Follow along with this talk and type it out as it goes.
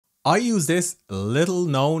I use this little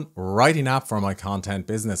known writing app for my content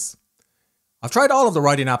business. I've tried all of the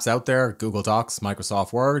writing apps out there: Google Docs,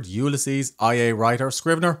 Microsoft Word, Ulysses, IA Writer,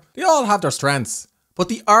 Scrivener. They all have their strengths, but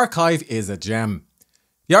the archive is a gem.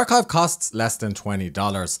 The archive costs less than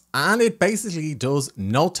 $20 and it basically does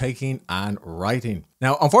note-taking and writing.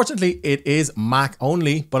 Now, unfortunately, it is Mac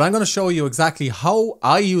only, but I'm going to show you exactly how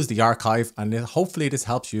I use the archive, and hopefully this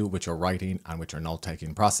helps you with your writing and with your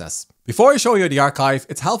note-taking process. Before I show you the archive,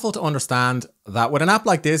 it's helpful to understand that with an app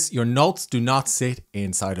like this, your notes do not sit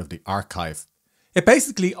inside of the archive. It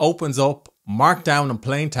basically opens up markdown and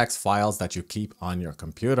plain text files that you keep on your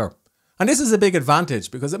computer. And this is a big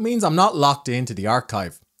advantage because it means I'm not locked into the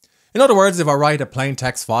archive. In other words, if I write a plain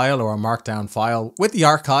text file or a markdown file with the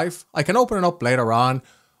archive, I can open it up later on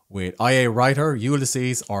with IA Writer,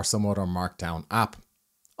 Ulysses, or some other markdown app.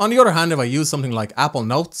 On the other hand, if I use something like Apple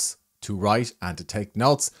Notes to write and to take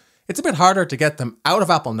notes, it's a bit harder to get them out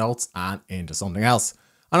of Apple Notes and into something else.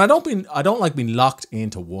 And I don't like being locked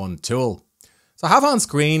into one tool. So I have on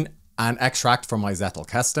screen an extract from my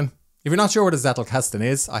Zettelkasten. If you're not sure what a Zettelkasten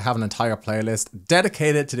is, I have an entire playlist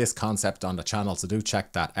dedicated to this concept on the channel, so do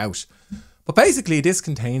check that out. But basically, this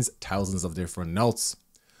contains thousands of different notes.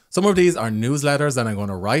 Some of these are newsletters that I'm going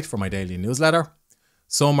to write for my daily newsletter.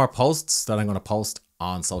 Some are posts that I'm going to post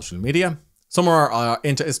on social media. Some are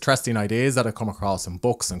interesting ideas that I've come across in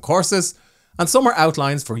books and courses. And some are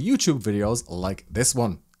outlines for YouTube videos like this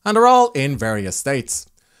one. And they're all in various states.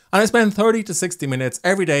 And I spend 30 to 60 minutes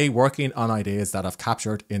every day working on ideas that I've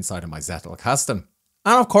captured inside of my Zettelkasten.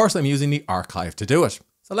 And of course, I'm using the archive to do it.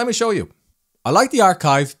 So let me show you. I like the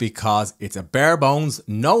archive because it's a bare bones,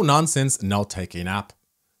 no nonsense note-taking app.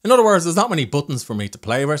 In other words, there's not many buttons for me to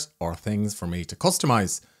play with or things for me to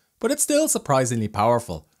customize, but it's still surprisingly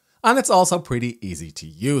powerful. And it's also pretty easy to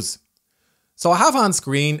use. So I have on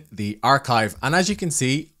screen the archive, and as you can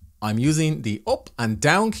see, I'm using the up and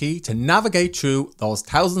down key to navigate through those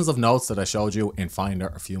thousands of notes that I showed you in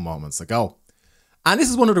Finder a few moments ago. And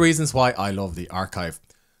this is one of the reasons why I love the archive.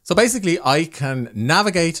 So basically, I can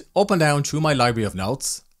navigate up and down through my library of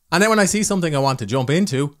notes. And then when I see something I want to jump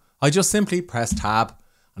into, I just simply press tab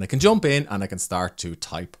and I can jump in and I can start to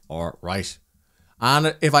type or write.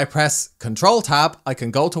 And if I press Control tab, I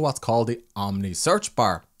can go to what's called the Omni search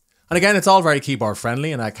bar. And again, it's all very keyboard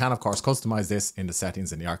friendly, and I can of course customize this in the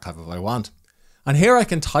settings in the archive if I want. And here I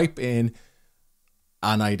can type in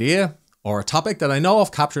an idea or a topic that I know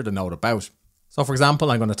I've captured a note about. So for example,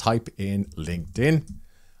 I'm going to type in LinkedIn.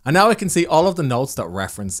 And now I can see all of the notes that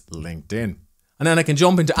reference LinkedIn. And then I can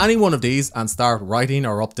jump into any one of these and start writing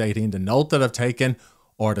or updating the note that I've taken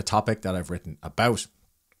or the topic that I've written about.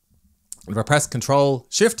 If I press Control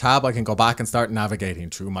Shift tab, I can go back and start navigating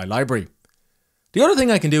through my library. The other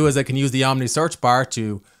thing I can do is I can use the Omni search bar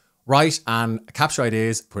to write and capture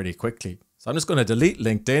ideas pretty quickly. So I'm just going to delete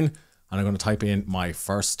LinkedIn and I'm going to type in my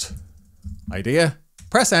first idea,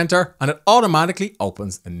 press enter, and it automatically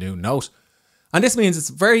opens a new note. And this means it's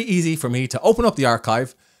very easy for me to open up the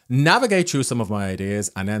archive, navigate through some of my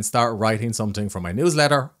ideas, and then start writing something for my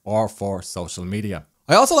newsletter or for social media.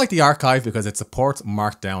 I also like the archive because it supports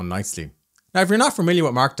Markdown nicely. Now, if you're not familiar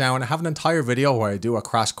with Markdown, I have an entire video where I do a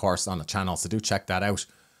crash course on the channel, so do check that out.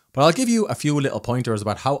 But I'll give you a few little pointers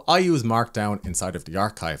about how I use Markdown inside of the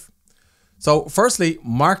archive. So firstly,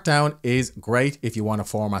 Markdown is great if you want to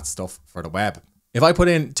format stuff for the web. If I put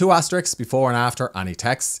in 2 asterisks before and after any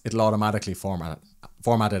text, it'll automatically format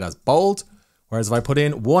it as bold. Whereas if I put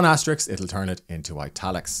in 1 asterisk, it'll turn it into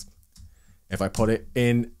italics. If I put it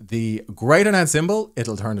in the greater than symbol,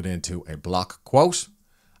 it'll turn it into a block quote.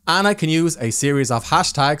 And I can use a series of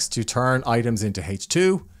hashtags to turn items into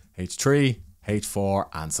H2, H3, H4,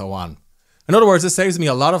 and so on. In other words, this saves me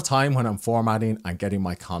a lot of time when I'm formatting and getting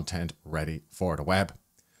my content ready for the web.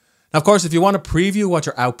 Now, of course, if you want to preview what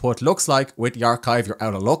your output looks like with the archive, you're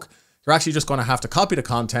out of luck. You're actually just going to have to copy the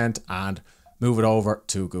content and move it over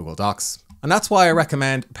to Google Docs. And that's why I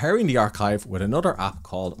recommend pairing the archive with another app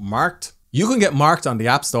called Marked. You can get Marked on the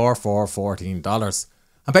App Store for $14.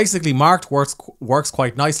 And basically Marked works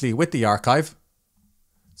quite nicely with the archive.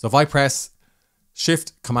 So if I press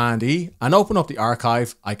Shift Command E and open up the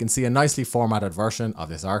archive, I can see a nicely formatted version of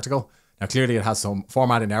this article. Now clearly it has some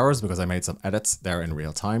formatting errors because I made some edits there in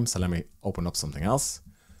real time. So let me open up something else.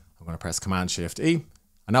 I'm going to press Command Shift E.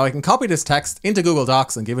 And now I can copy this text into Google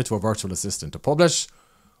Docs and give it to a virtual assistant to publish.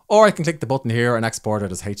 Or I can click the button here and export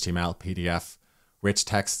it as HTML, PDF, rich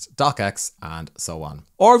text, docx, and so on.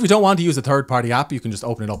 Or if you don't want to use a third-party app, you can just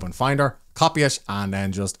open it up in Finder, copy it, and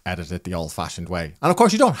then just edit it the old-fashioned way. And of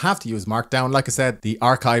course, you don't have to use Markdown. Like I said, the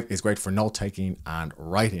archive is great for note-taking and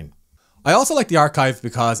writing. I also like the archive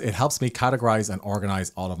because it helps me categorize and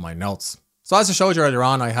organize all of my notes. So as I showed you earlier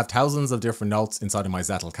on, I have thousands of different notes inside of my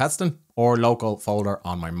Zettelkasten or local folder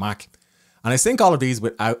on my Mac. And I sync all of these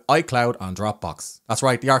with iCloud and Dropbox. That's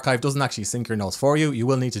right, the archive doesn't actually sync your notes for you. You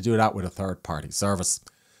will need to do that with a third-party service.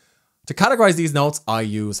 To categorize these notes, I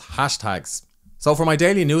use hashtags. So for my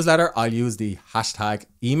daily newsletter, I'll use the hashtag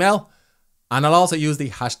email, and I'll also use the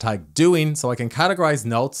hashtag doing so I can categorize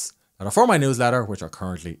notes that are for my newsletter, which are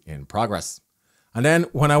currently in progress. And then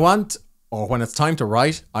when I want, or when it's time to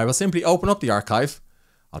write, I will simply open up the archive.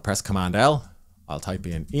 I'll press Command L, I'll type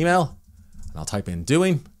in email, and I'll type in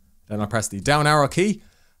doing. Then I'll press the down arrow key,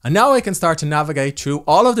 and now I can start to navigate through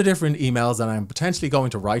all of the different emails that I'm potentially going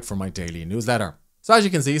to write for my daily newsletter. So as you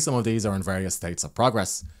can see, some of these are in various states of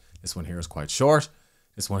progress. This one here is quite short.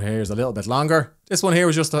 This one here is a little bit longer. This one here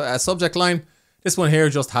is just a subject line. This one here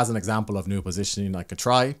just has an example of new positioning I could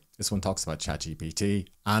try. This one talks about ChatGPT,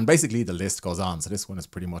 and basically the list goes on. So this one is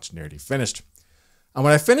pretty much nearly finished. And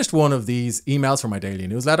when I finished one of these emails for my daily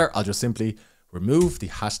newsletter, I'll just simply remove the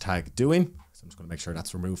hashtag doing. So I'm just going to make sure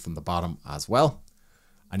that's removed from the bottom as well.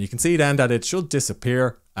 And you can see then that it should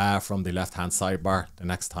disappear from the left-hand sidebar the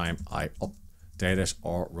next time I update it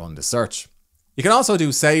or run the search. You can also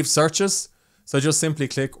do save searches. So just simply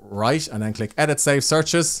click right and then click edit save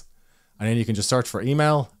searches. And then you can just search for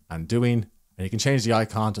email and doing, and you can change the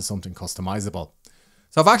icon to something customizable.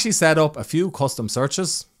 So I've actually set up a few custom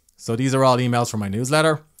searches. So these are all emails from my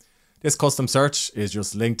newsletter. This custom search is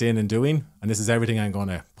just LinkedIn and doing, and this is everything I'm going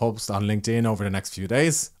to post on LinkedIn over the next few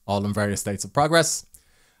days, all in various states of progress.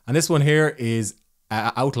 And this one here is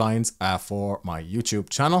outlines for my YouTube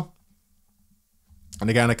channel. And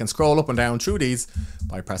again, I can scroll up and down through these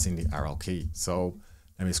by pressing the arrow key. So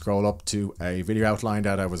let me scroll up to a video outline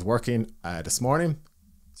that I was working this morning.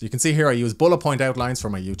 So you can see here I use bullet point outlines for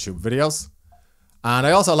my YouTube videos. And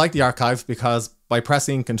I also like the archive because by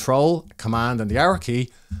pressing Control, Command and the arrow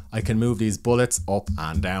key, I can move these bullets up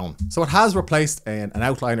and down. So it has replaced an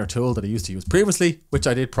outliner tool that I used to use previously, which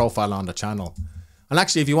I did profile on the channel. And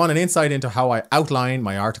actually, if you want an insight into how I outline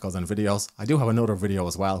my articles and videos, I do have another video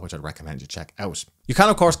as well, which I'd recommend you check out. You can,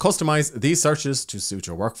 of course, customize these searches to suit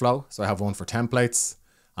your workflow. So I have one for templates,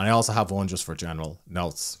 and I also have one just for general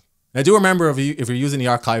notes. Now, do remember, if you're using the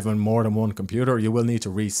archive on more than one computer, you will need to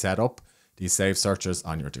reset up these save searches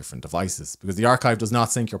on your different devices because the archive does not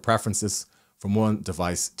sync your preferences from one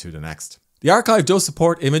device to the next. The archive does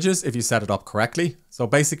support images if you set it up correctly. So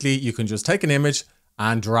basically, you can just take an image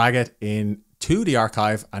and drag it into the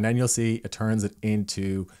archive, and then you'll see it turns it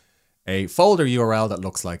into a folder URL that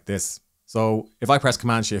looks like this. So if I press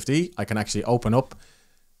Command-Shift-E, I can actually open up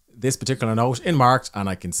this particular note in Marked and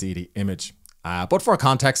I can see the image. But for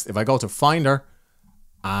context, if I go to Finder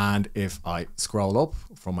and if I scroll up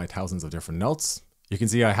from my thousands of different notes, you can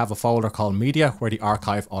see I have a folder called Media where the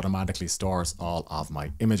archive automatically stores all of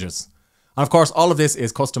my images. And of course, all of this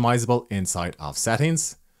is customizable inside of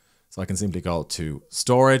Settings. So I can simply go to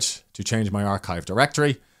Storage to change my archive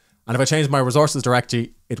directory. And if I change my resources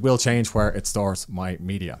directory, it will change where it stores my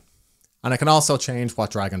media. And I can also change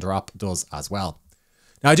what drag and drop does as well.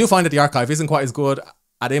 Now, I do find that the archive isn't quite as good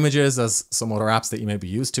at images as some other apps that you may be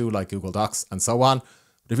used to, like Google Docs and so on.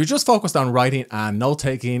 But if you're just focused on writing and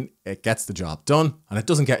note-taking, it gets the job done and it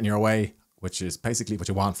doesn't get in your way, which is basically what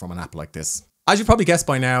you want from an app like this. As you probably guessed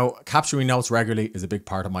by now, capturing notes regularly is a big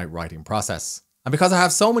part of my writing process. And because I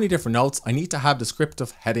have so many different notes, I need to have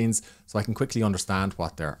descriptive headings so I can quickly understand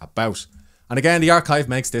what they're about. And again, the archive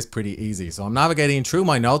makes this pretty easy. So I'm navigating through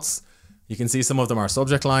my notes. You can see some of them are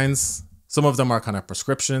subject lines. Some of them are kind of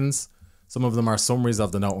prescriptions. Some of them are summaries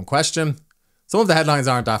of the note in question. Some of the headlines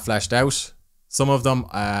aren't that fleshed out. Some of them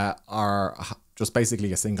are just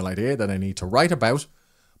basically a single idea that I need to write about.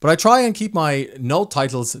 But I try and keep my note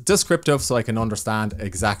titles descriptive so I can understand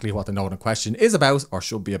exactly what the note in question is about or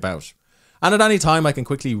should be about. And at any time, I can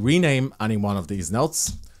quickly rename any one of these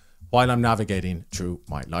notes while I'm navigating through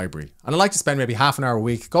my library. And I like to spend maybe half an hour a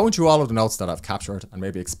week going through all of the notes that I've captured and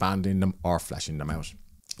maybe expanding them or fleshing them out.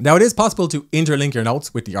 Now, it is possible to interlink your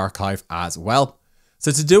notes with the archive as well. So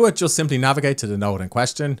to do it, just simply navigate to the note in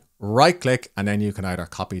question, right click, and then you can either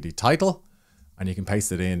copy the title and you can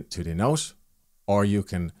paste it into the note, or you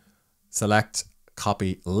can select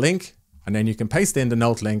copy link, and then you can paste in the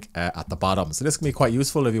note link at the bottom. So this can be quite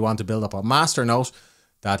useful if you want to build up a master note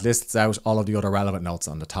that lists out all of the other relevant notes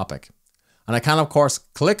on the topic. And I can, of course,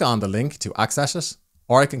 click on the link to access it,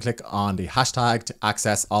 or I can click on the hashtag to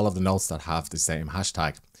access all of the notes that have the same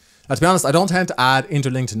hashtag. Now, to be honest, I don't tend to add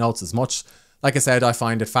interlinked notes as much. Like I said, I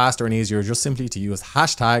find it faster and easier just simply to use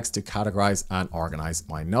hashtags to categorize and organize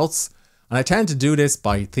my notes. And I tend to do this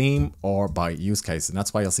by theme or by use case. And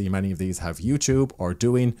that's why you'll see many of these have YouTube or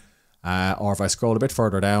doing, or if I scroll a bit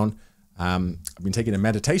further down, I've been taking a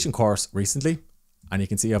meditation course recently. And you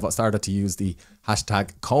can see I've started to use the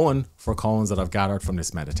hashtag koan for koans that I've gathered from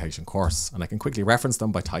this meditation course. And I can quickly reference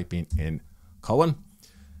them by typing in koan.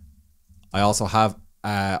 I also have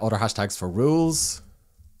other hashtags for rules,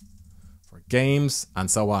 for games, and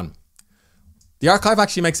so on. The archive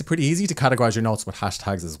actually makes it pretty easy to categorize your notes with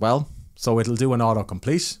hashtags as well. So it'll do an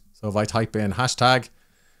autocomplete. So if I type in hashtag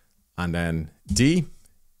and then D,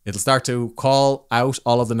 it'll start to call out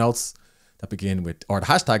all of the notes that begin with, or the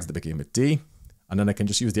hashtags that begin with D. And then I can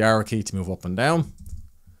just use the arrow key to move up and down.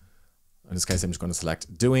 In this case, I'm just going to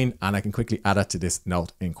select doing, and I can quickly add it to this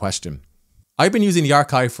note in question. I've been using the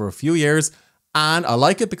archive for a few years, and I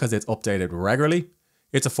like it because it's updated regularly.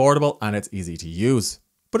 It's affordable and it's easy to use,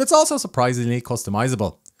 but it's also surprisingly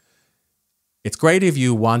customizable. It's great if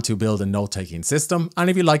you want to build a note-taking system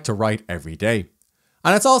and if you like to write every day.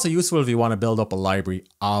 And it's also useful if you want to build up a library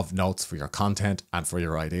of notes for your content and for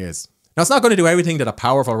your ideas. Now, it's not going to do everything that a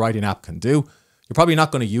powerful writing app can do. You're probably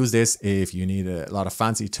not going to use this if you need a lot of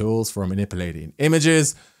fancy tools for manipulating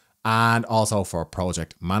images and also for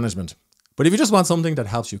project management. But if you just want something that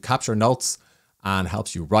helps you capture notes and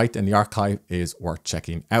helps you write, then the archive is worth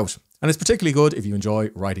checking out. And it's particularly good if you enjoy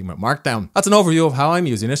writing with Markdown. That's an overview of how I'm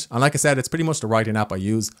using it. And like I said, it's pretty much the writing app I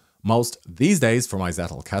use most these days for my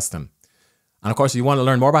Zettelkasten. And of course, if you want to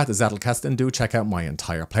learn more about the Zettelkasten, do check out my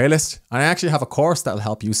entire playlist. And I actually have a course that'll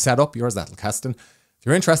help you set up your Zettelkasten. If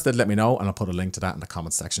you're interested, let me know, and I'll put a link to that in the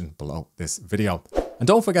comments section below this video. And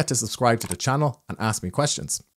don't forget to subscribe to the channel and ask me questions.